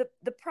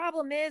the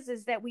problem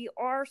is that we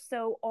are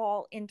so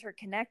all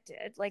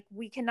interconnected. Like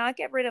we cannot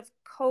get rid of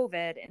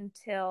COVID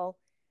until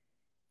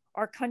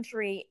our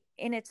country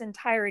in its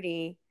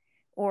entirety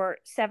or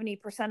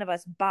 70% of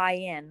us buy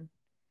in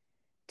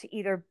to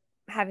either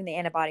having the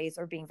antibodies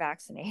or being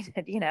vaccinated.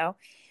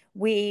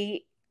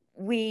 We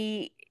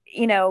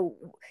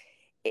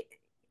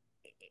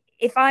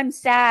if I'm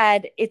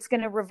sad, it's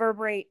going to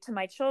reverberate to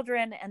my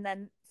children and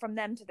then from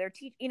them to their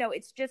teach.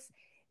 It's just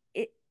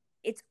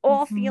it's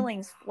all Mm-hmm.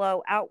 feelings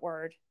flow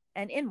outward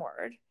and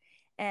inward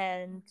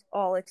and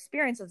all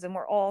experiences, and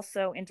we're all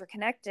so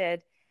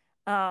interconnected.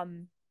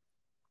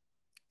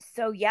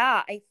 So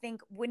yeah, I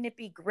think, wouldn't it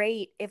be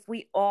great if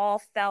we all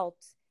felt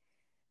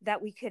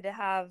that we could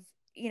have,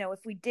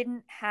 if we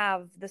didn't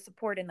have the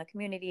support in the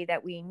community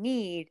that we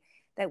need,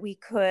 that we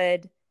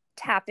could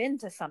tap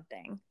into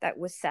something that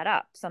was set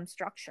up, some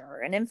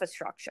structure and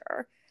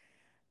infrastructure.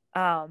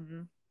 Yeah.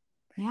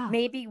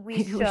 Maybe we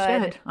Maybe we should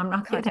should. I'm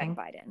not contact kidding.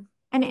 Biden.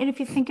 And if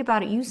you think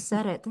about it, you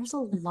said it, there's a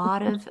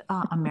lot of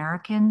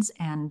Americans,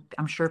 and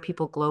I'm sure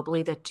people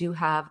globally, that do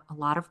have a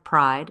lot of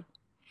pride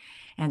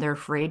and they're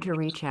afraid to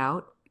reach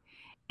out.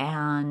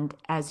 And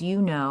as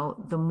you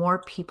know, the more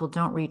people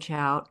don't reach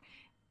out,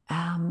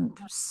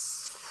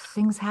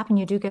 things happen.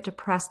 You do get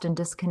depressed and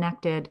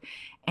disconnected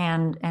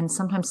and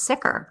sometimes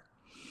sicker.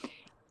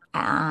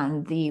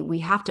 And we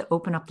have to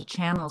open up the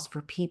channels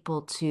for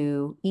people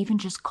to even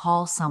just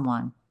call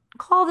someone.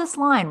 Call this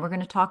line. We're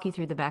going to talk you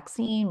through the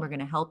vaccine. We're going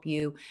to help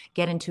you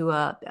get into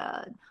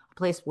a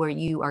place where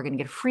you are going to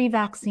get a free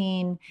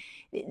vaccine.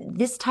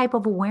 This type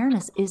of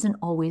awareness isn't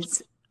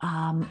always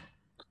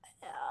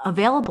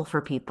available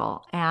for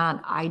people. And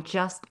I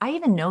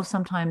even know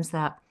sometimes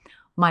that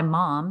my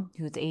mom,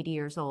 who's 80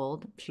 years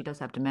old, she does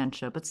have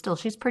dementia, but still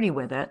she's pretty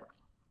with it.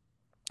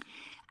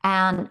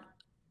 And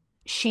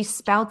she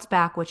spouts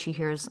back what she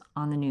hears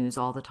on the news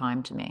all the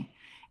time to me,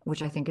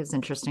 which I think is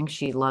interesting.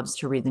 She loves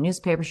to read the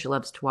newspaper, she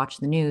loves to watch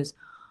the news.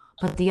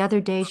 But the other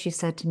day she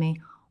said to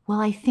me,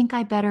 well, I think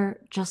I better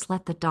just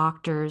let the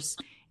doctors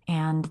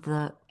and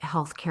the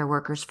healthcare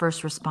workers,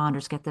 first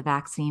responders get the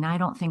vaccine. I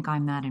don't think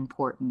I'm that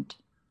important.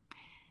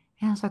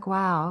 And I was like,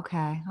 wow,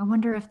 okay. I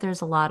wonder if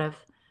there's a lot of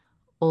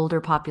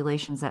older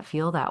populations that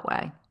feel that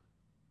way.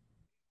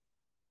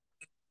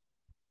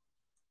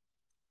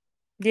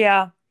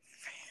 Yeah.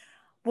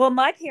 Well,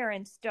 my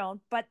parents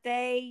don't, but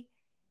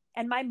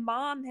and my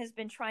mom has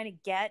been trying to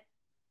get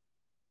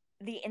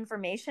the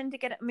information to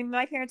get. I mean,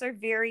 my parents are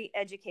very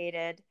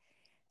educated.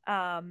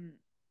 Um,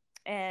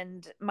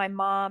 and my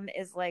mom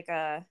is like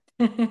I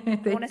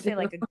They want to say do.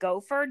 like a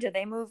gopher. Do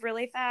they move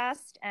really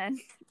fast and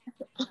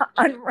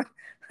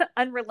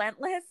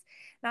unrelentless?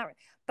 Not,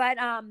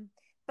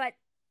 but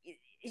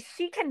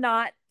she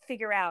cannot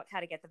figure out how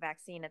to get the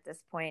vaccine at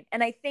this point.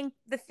 And I think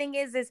the thing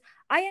is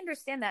I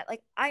understand that.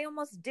 Like I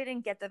almost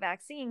didn't get the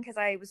vaccine because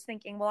I was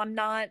thinking, well, I'm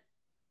not.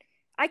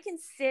 I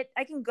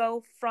can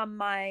go from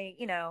my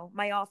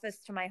my office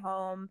to my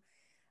home,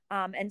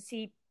 and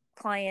see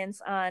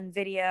clients on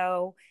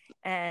video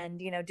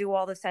and do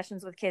all the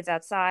sessions with kids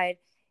outside,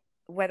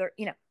 whether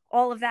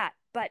all of that.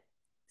 But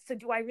so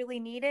do I really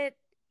need it?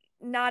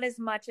 Not as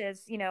much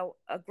as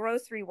a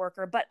grocery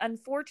worker, but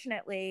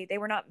unfortunately they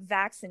were not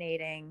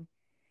vaccinating.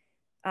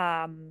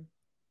 um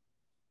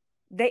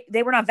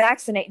they were not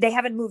vaccinated. They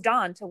haven't moved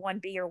on to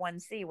 1B or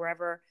 1C,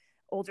 wherever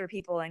older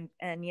people and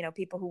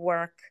people who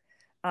work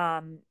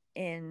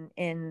in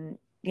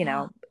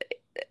Yeah.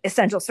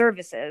 essential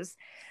services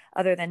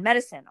other than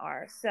medicine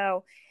are.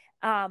 So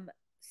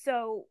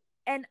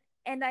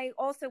and I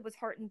also was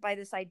heartened by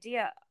this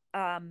idea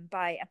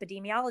by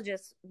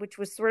epidemiologists, which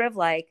was sort of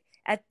like,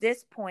 at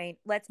this point,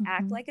 let's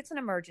act Mhm. like it's an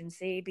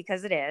emergency,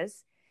 because it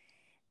is,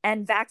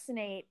 and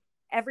vaccinate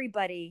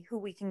everybody who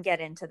we can get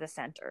into the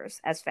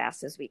centers as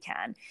fast as we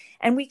can.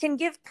 And we can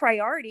give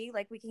priority,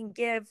 like we can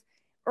give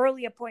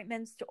early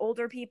appointments to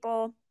older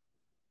people,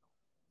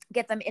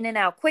 get them in and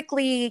out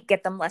quickly,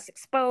 get them less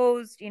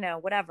exposed,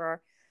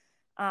 whatever.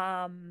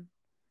 Um,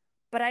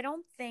 but I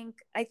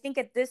think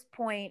at this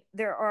point,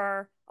 there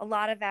are a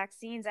lot of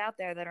vaccines out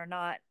there that are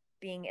not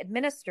being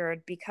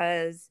administered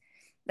because,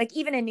 like,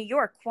 even in New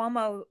York,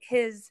 Cuomo,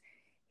 his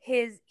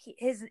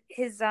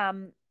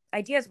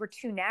ideas were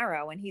too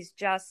narrow, and he's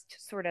just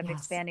sort of Yes.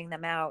 expanding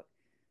them out,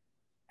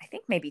 I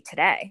think maybe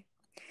today.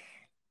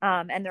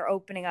 And they're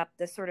opening up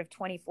the sort of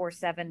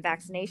 24/7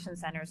 vaccination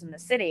centers in the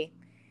city.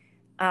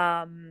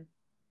 Um,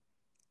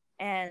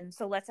 and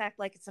so let's act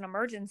like it's an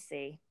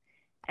emergency.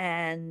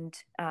 and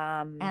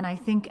I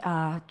think you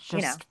know,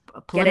 just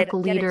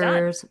political get it done.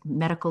 leaders,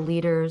 medical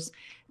leaders,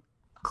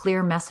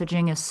 clear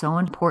messaging is so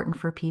important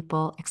for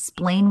people.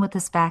 Explain what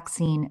this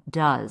vaccine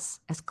does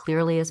as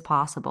clearly as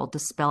possible.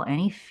 Dispel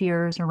any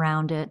fears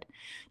around it.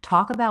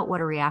 Talk about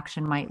what a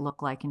reaction might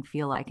look like and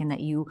feel like, and that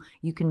you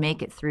can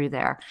make it through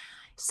there.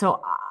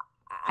 So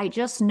I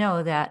just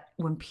know that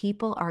when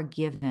people are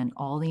given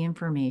all the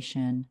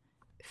information,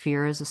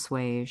 fear is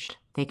assuaged.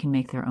 They can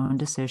make their own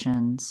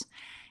decisions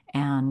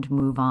and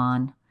move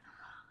on.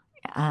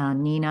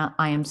 Neena,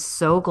 I am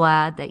so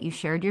glad that you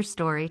shared your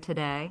story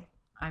today.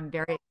 I'm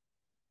very,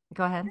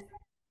 go ahead.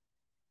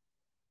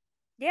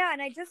 Yeah,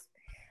 and I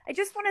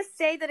just want to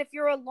say that if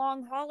you're a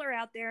long hauler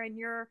out there and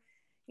you're,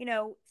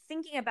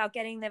 thinking about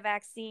getting the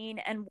vaccine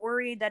and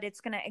worried that it's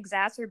going to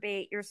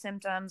exacerbate your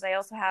symptoms, I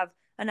also have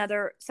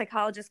another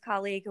psychologist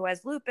colleague who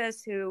has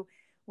lupus who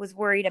was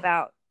worried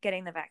about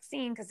getting the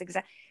vaccine because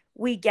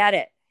we get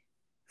it.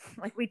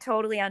 Like we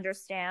totally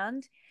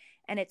understand,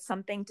 and it's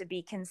something to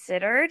be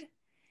considered.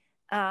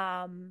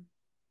 But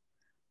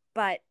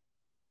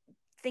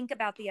think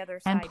about the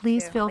other And side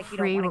please too. feel Like you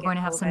don't free. want to We're going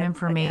get to have some COVID again.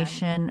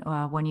 information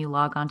when you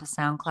log on to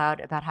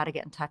SoundCloud about how to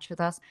get in touch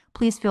with us.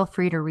 Please feel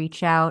free to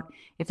reach out.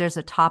 If there's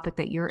a topic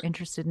that you're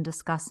interested in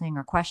discussing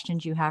or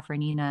questions you have for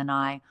Neena and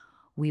I,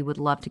 we would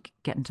love to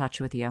get in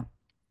touch with you.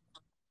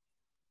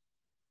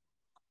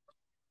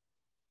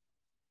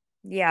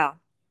 Yeah.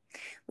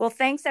 Well,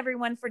 thanks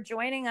everyone for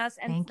joining us,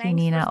 and Thank you, thanks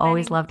for Neena.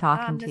 Always spending love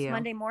talking to this you.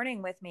 Monday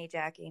morning with me,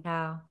 Jackie.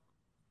 Ciao.